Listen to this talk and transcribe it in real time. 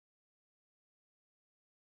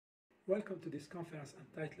Welcome to this conference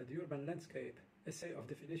entitled Urban Landscape, Essay of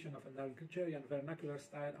Definition of an Algerian Vernacular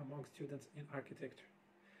Style Among Students in Architecture.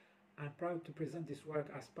 I'm proud to present this work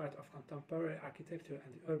as part of Contemporary Architecture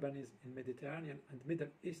and Urbanism in Mediterranean and Middle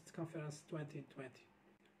East Conference 2020.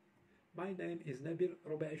 My name is Nabil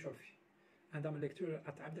Roubai Shorfi, and I'm a lecturer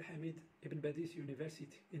at Abdelhamid Ibn Badis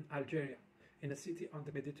University in Algeria, in a city on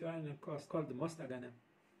the Mediterranean coast called Mostaganem.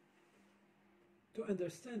 To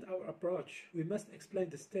understand our approach, we must explain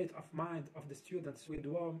the state of mind of the students with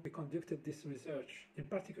whom we conducted this research, in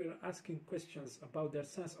particular asking questions about their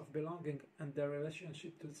sense of belonging and their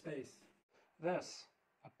relationship to space. Thus,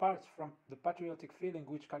 apart from the patriotic feeling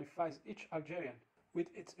which qualifies each Algerian, with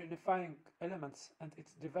its unifying elements and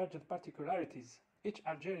its divergent particularities, each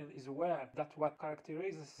Algerian is aware that what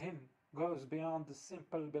characterizes him goes beyond the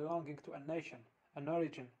simple belonging to a nation, an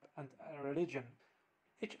origin, and a religion.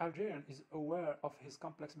 Each Algerian is aware of his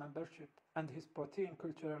complex membership and his protein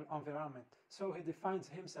cultural environment, so he defines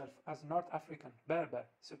himself as North African, Berber,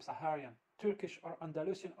 Sub-Saharan, Turkish or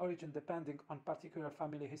Andalusian origin depending on particular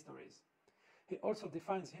family histories. He also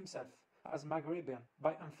defines himself as Maghrebian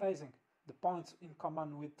by emphasizing the points in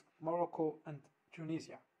common with Morocco and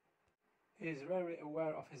Tunisia. He is very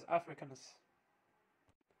aware of his Africanness,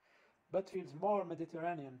 but feels more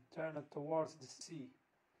Mediterranean, turned towards the sea.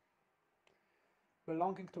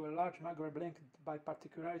 Belonging to a large Maghreb linked by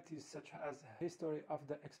particularities such as the history of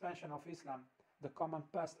the expansion of Islam, the common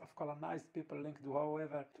past of colonized people linked,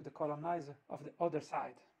 however, to the colonizer of the other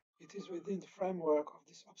side. It is within the framework of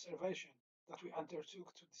this observation that we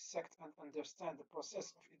undertook to dissect and understand the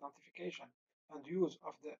process of identification and use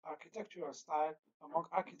of the architectural style among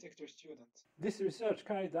architecture students. This research,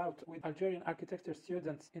 carried out with Algerian architecture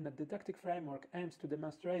students in a didactic framework, aims to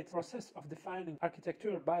demonstrate the process of defining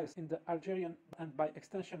architectural bias in the Algerian and by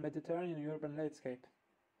extension Mediterranean urban landscape.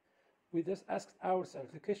 We thus asked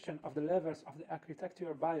ourselves the question of the levels of the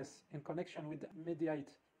architectural bias in connection with the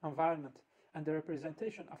immediate environment and the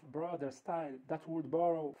representation of a broader style that would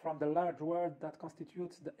borrow from the large word that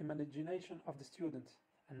constitutes the imagination of the student: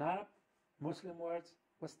 an Arab, Muslim words,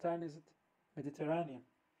 Westernized, Mediterranean.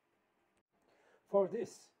 For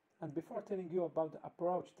this, and before telling you about the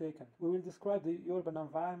approach taken, we will describe the urban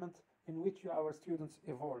environment in which our students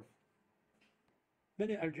evolve.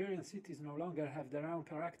 Many Algerian cities no longer have their own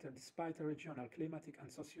character despite regional, climatic and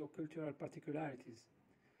socio-cultural particularities.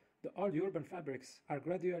 The old urban fabrics are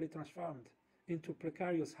gradually transformed into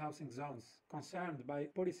precarious housing zones, concerned by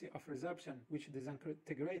policy of resorption which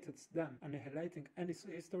disintegrated them, annihilating any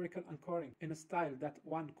historical anchoring in a style that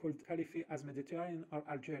one could qualify as Mediterranean or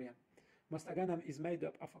Algerian. Mostaganem is made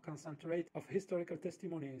up of a concentrate of historical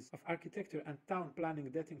testimonies of architecture and town planning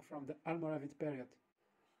dating from the Almoravid period,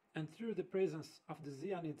 and through the presence of the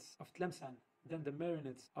Zionids of Tlemcen, then the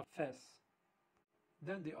Marinids of Fez,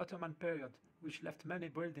 then the Ottoman period, which left many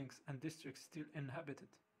buildings and districts still inhabited.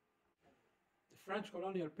 The French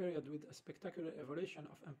colonial period with a spectacular evolution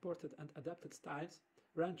of imported and adapted styles,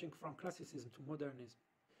 ranging from classicism to modernism.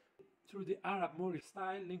 Through the Arab Moorish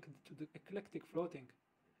style linked to the eclectic floating,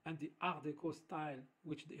 and the Art Deco style,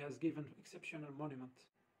 which has given exceptional monument.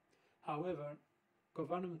 However,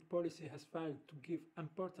 government policy has failed to give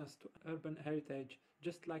importance to urban heritage,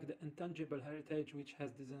 just like the intangible heritage which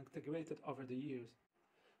has disintegrated over the years.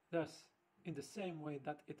 Thus, in the same way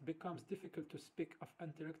that it becomes difficult to speak of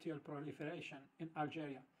intellectual proliferation in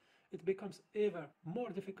Algeria, it becomes ever more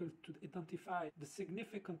difficult to identify the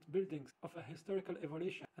significant buildings of a historical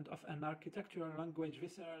evolution and of an architectural language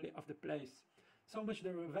viscerally of the place. So much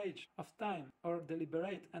the ravage of time or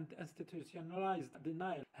deliberate and institutionalized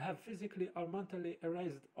denial have physically or mentally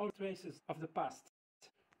erased all traces of the past.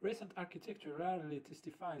 Recent architecture rarely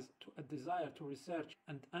testifies to a desire to research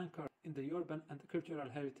and anchor in the urban and cultural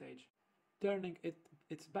heritage, turning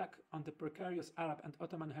its back on the precarious Arab and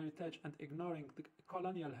Ottoman heritage and ignoring the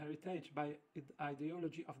colonial heritage by the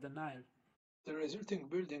ideology of the Nile. The resulting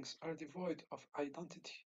buildings are devoid of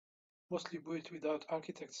identity, mostly built without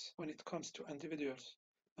architects when it comes to individuals,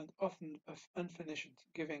 and often unfinished,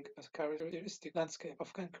 giving a characteristic landscape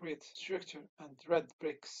of concrete structure and red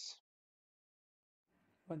bricks.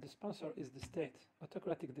 When the sponsor is the state,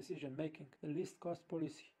 autocratic decision-making, the least cost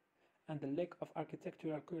policy, and the lack of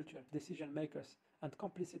architectural culture, decision-makers, and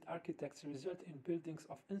complicit architects result in buildings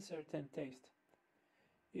of uncertain taste,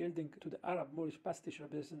 yielding to the Arab Moorish pastiche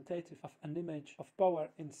representative of an image of power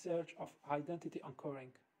in search of identity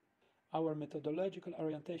anchoring. Our methodological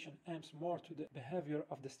orientation aims more to the behavior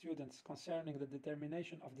of the students concerning the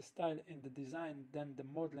determination of the style in the design than the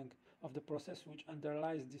modeling of the process which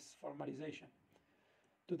underlies this formalization.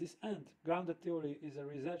 To this end, grounded theory is a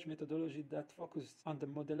research methodology that focuses on the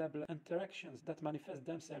modelable interactions that manifest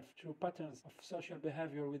themselves through patterns of social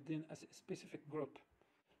behavior within a specific group.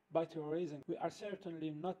 By theorizing, we are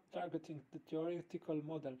certainly not targeting the theoretical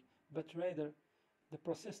model, but rather the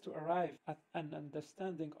process to arrive at an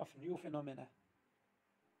understanding of new phenomena.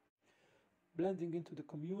 Blending into the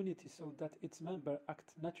community so that its members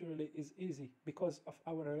act naturally is easy because of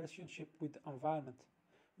our relationship with the environment.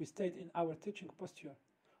 We stayed in our teaching posture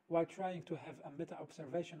while trying to have a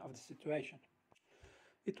meta-observation of the situation.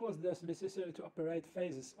 It was thus necessary to operate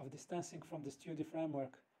phases of distancing from the study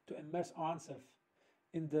framework to immerse oneself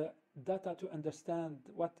in the data to understand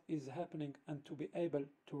what is happening and to be able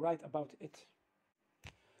to write about it.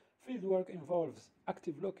 Fieldwork involves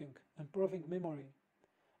active looking, improving memory,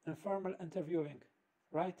 informal interviewing,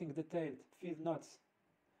 writing detailed field notes,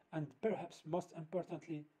 and perhaps most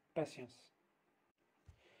importantly, patience.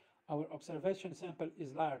 Our observation sample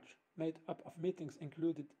is large, made up of meetings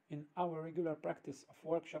included in our regular practice of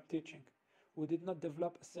workshop teaching. We did not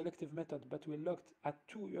develop a selective method, but we looked at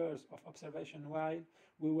 2 years of observation while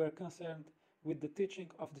we were concerned with the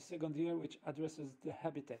teaching of the second year, which addresses the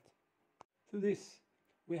habitat. To this,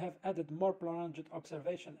 we have added more prolonged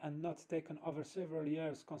observation and notes taken over several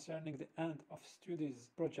years concerning the end of studies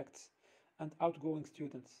projects and outgoing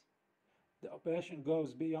students. The operation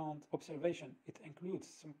goes beyond observation. It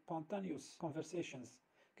includes spontaneous conversations,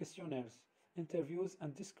 questionnaires, interviews,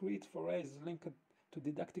 and discrete forays linked to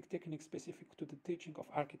didactic techniques specific to the teaching of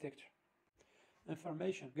architecture.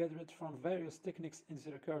 Information gathered from various techniques is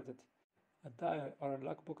recorded. A diary or a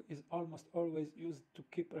logbook is almost always used to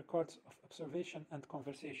keep records of observation and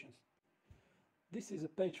conversations. This is a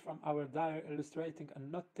page from our diary illustrating a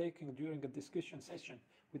note taken during a discussion session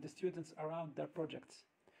with the students around their projects.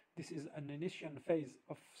 This is an initial phase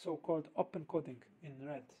of so-called open coding in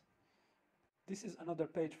red. This is another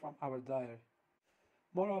page from our diary.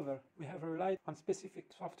 Moreover, we have relied on specific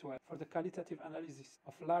software for the qualitative analysis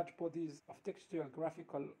of large bodies of textual,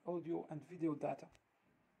 graphical, audio, and video data.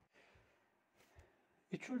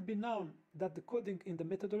 It should be known that the coding in the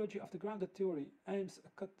methodology of the grounded theory aims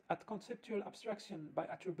at conceptual abstraction by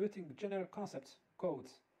attributing general concepts,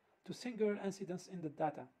 codes, to singular incidents in the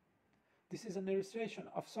data. This is an illustration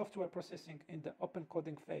of software processing in the open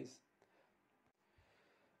coding phase.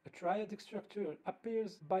 A triadic structure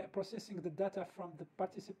appears by processing the data from the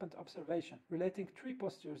participant observation, relating 3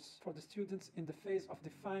 postures for the students in the phase of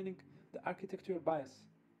defining the architectural bias.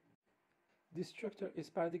 This structure is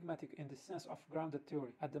paradigmatic in the sense of grounded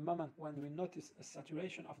theory at the moment when we notice a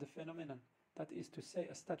saturation of the phenomenon, that is to say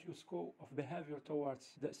a status quo of behavior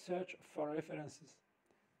towards the search for references.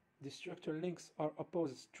 This structure links or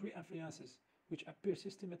opposes 3 influences which appear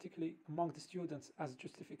systematically among the students as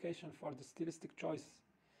justification for the stylistic choices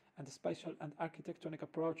and the spatial and architectonic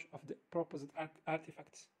approach of the proposed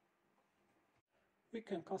artifacts. We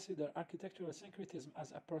can consider architectural syncretism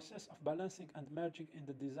as a process of balancing and merging in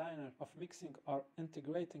the designer, of mixing or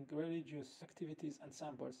integrating religious activities and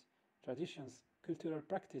symbols, traditions, cultural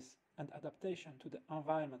practice, and adaptation to the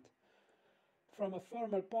environment. From a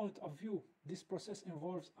formal point of view, this process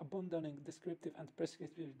involves abandoning descriptive and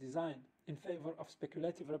prescriptive design in favor of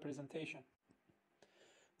speculative representation.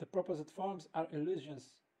 The proposed forms are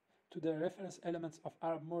allusions to the reference elements of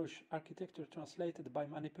Arab Moorish architecture translated by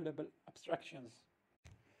manipulable abstractions.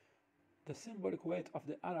 The symbolic weight of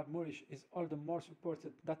the Arab Moorish is all the more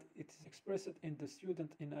supported that it is expressed in the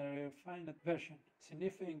student in a refined version,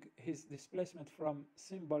 signifying his displacement from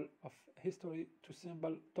symbol of history to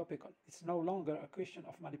symbol topical. It's no longer a question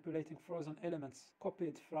of manipulating frozen elements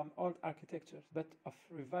copied from old architectures, but of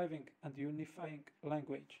reviving and unifying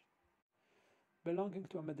language. Belonging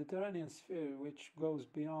to a Mediterranean sphere which goes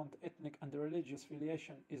beyond ethnic and religious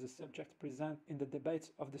filiation is a subject present in the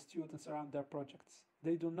debates of the students around their projects.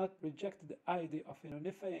 They do not reject the idea of a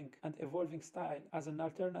unifying and evolving style as an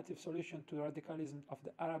alternative solution to radicalism of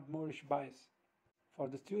the Arab Moorish bias. For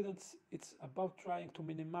the students, it's about trying to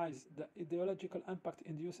minimize the ideological impact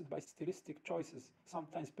induced by stylistic choices,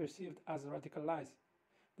 sometimes perceived as radicalized.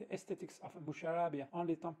 The aesthetics of a Musharabia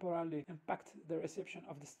only temporarily impact the reception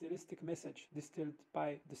of the stylistic message distilled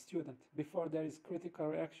by the student before there is critical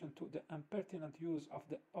reaction to the impertinent use of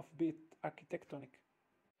the offbeat architectonic.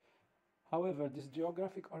 However, this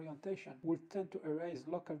geographic orientation would tend to erase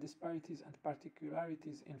local disparities and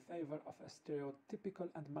particularities in favor of a stereotypical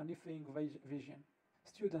and magnifying vision.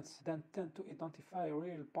 Students then tend to identify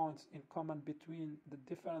real points in common between the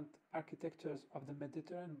different architectures of the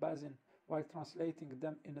Mediterranean basin while translating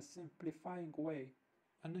them in a simplifying way.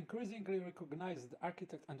 An increasingly recognized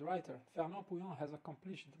architect and writer, Fernand Pouillon has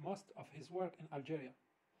accomplished most of his work in Algeria.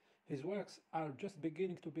 His works are just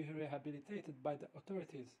beginning to be rehabilitated by the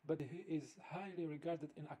authorities, but he is highly regarded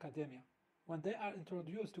in academia. When they are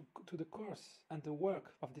introduced to the course and the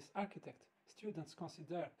work of this architect, students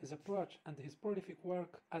consider his approach and his prolific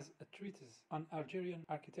work as a treatise on Algerian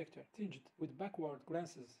architecture, tinged with backward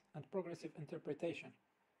glances and progressive interpretation.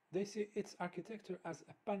 They see its architecture as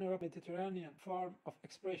a pan-Mediterranean form of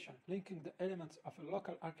expression, linking the elements of a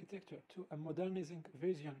local architecture to a modernizing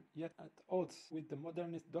vision, yet at odds with the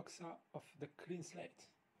modernist doxa of the clean slate.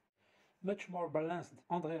 Much more balanced,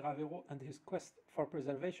 André Ravero and his quest for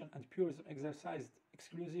preservation and purism exercised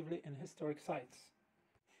exclusively in historic sites.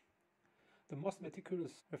 The most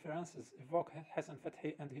meticulous references evoke Hassan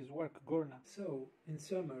Fathi and his work Gurna. So, in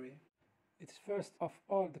summary, it's first of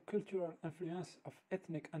all the cultural influence of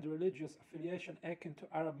ethnic and religious affiliation akin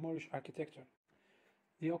to Arab-Moorish architecture.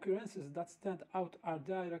 The occurrences that stand out are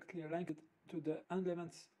directly linked to the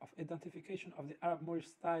elements of identification of the Arab-Moorish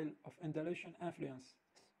style of Andalusian influence,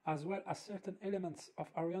 as well as certain elements of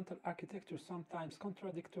Oriental architecture sometimes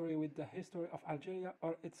contradictory with the history of Algeria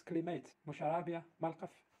or its climate, Musharabia, Malqaf,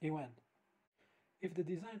 Iwan. If the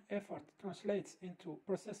design effort translates into a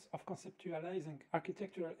process of conceptualizing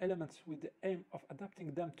architectural elements with the aim of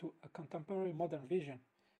adapting them to a contemporary modern vision,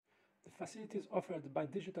 the facilities offered by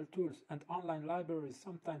digital tools and online libraries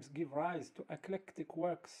sometimes give rise to eclectic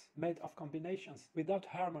works made of combinations without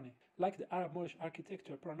harmony, like the Arab-Moorish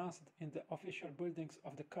architecture pronounced in the official buildings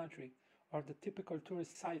of the country or the typical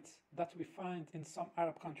tourist sites that we find in some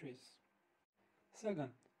Arab countries. Second,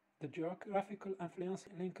 the geographical influence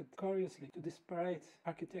linked curiously to disparate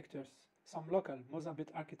architectures, some local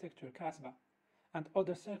Mozambique architecture, Casbah, and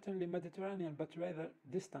others certainly Mediterranean but rather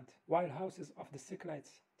distant, wild houses of the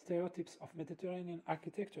Cyclades, stereotypes of Mediterranean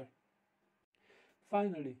architecture.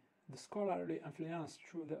 Finally, the scholarly influence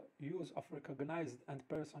through the use of recognized and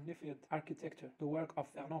personified architecture, the work of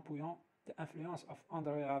Fernand Pouillon, the influence of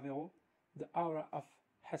André Ravero, the aura of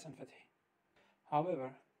Hassan Fathi.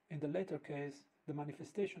 However, in the latter case, the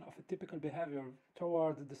manifestation of a typical behavior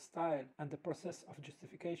toward the style and the process of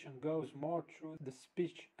justification goes more through the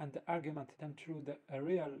speech and the argument than through the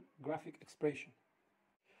real graphic expression.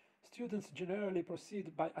 Students generally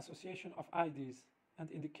proceed by association of ideas, and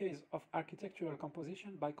in the case of architectural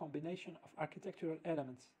composition, by combination of architectural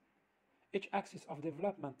elements. Each axis of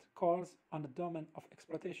development calls on a domain of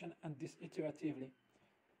exploitation and this iteratively.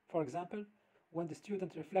 For example, when the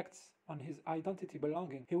student reflects on his identity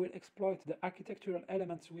belonging, he will exploit the architectural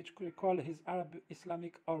elements which recall his Arab,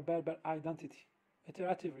 Islamic or Berber identity.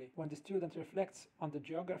 Iteratively, when the student reflects on the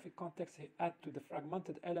geographic context, he adds to the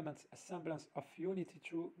fragmented elements a semblance of unity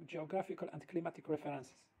through geographical and climatic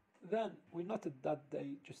references. Then, we noted that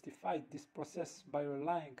they justified this process by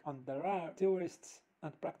relying on the rare theorists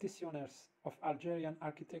and practitioners of Algerian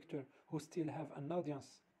architecture who still have an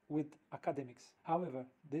audience with academics. However,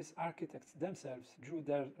 these architects themselves drew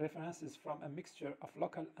their references from a mixture of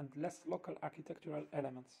local and less local architectural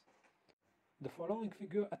elements. The following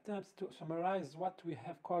figure attempts to summarize what we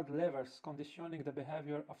have called levers conditioning the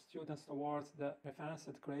behavior of students towards the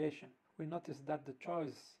referenced creation. We notice that the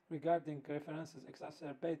choice regarding references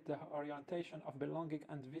exacerbate the orientation of belonging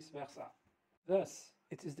and vice versa. Thus,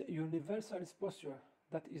 it is the universalist posture,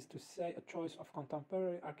 that is to say a choice of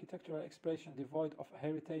contemporary architectural expression devoid of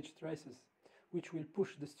heritage traces, which will push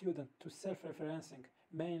the student to self-referencing,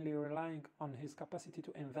 mainly relying on his capacity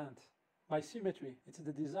to invent. By symmetry, it is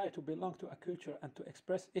the desire to belong to a culture and to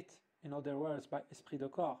express it, in other words by esprit de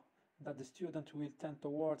corps, that the student will tend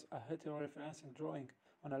towards a heteroreferencing drawing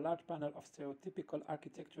on a large panel of stereotypical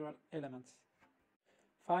architectural elements.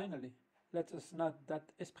 Finally, let us note that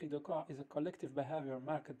esprit de corps is a collective behavior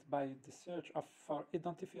marked by the search for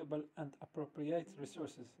identifiable and appropriate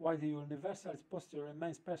resources, while the universalist posture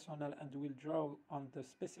remains personal and will draw on the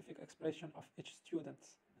specific expression of each student.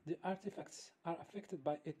 The artifacts are affected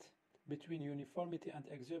by it, between uniformity and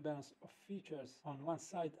exuberance of features on one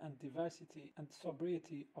side and diversity and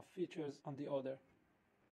sobriety of features on the other.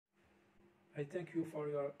 I thank you for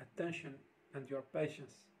your attention and your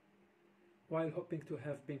patience, while hoping to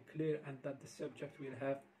have been clear and that the subject will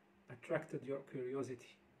have attracted your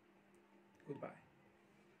curiosity. Goodbye.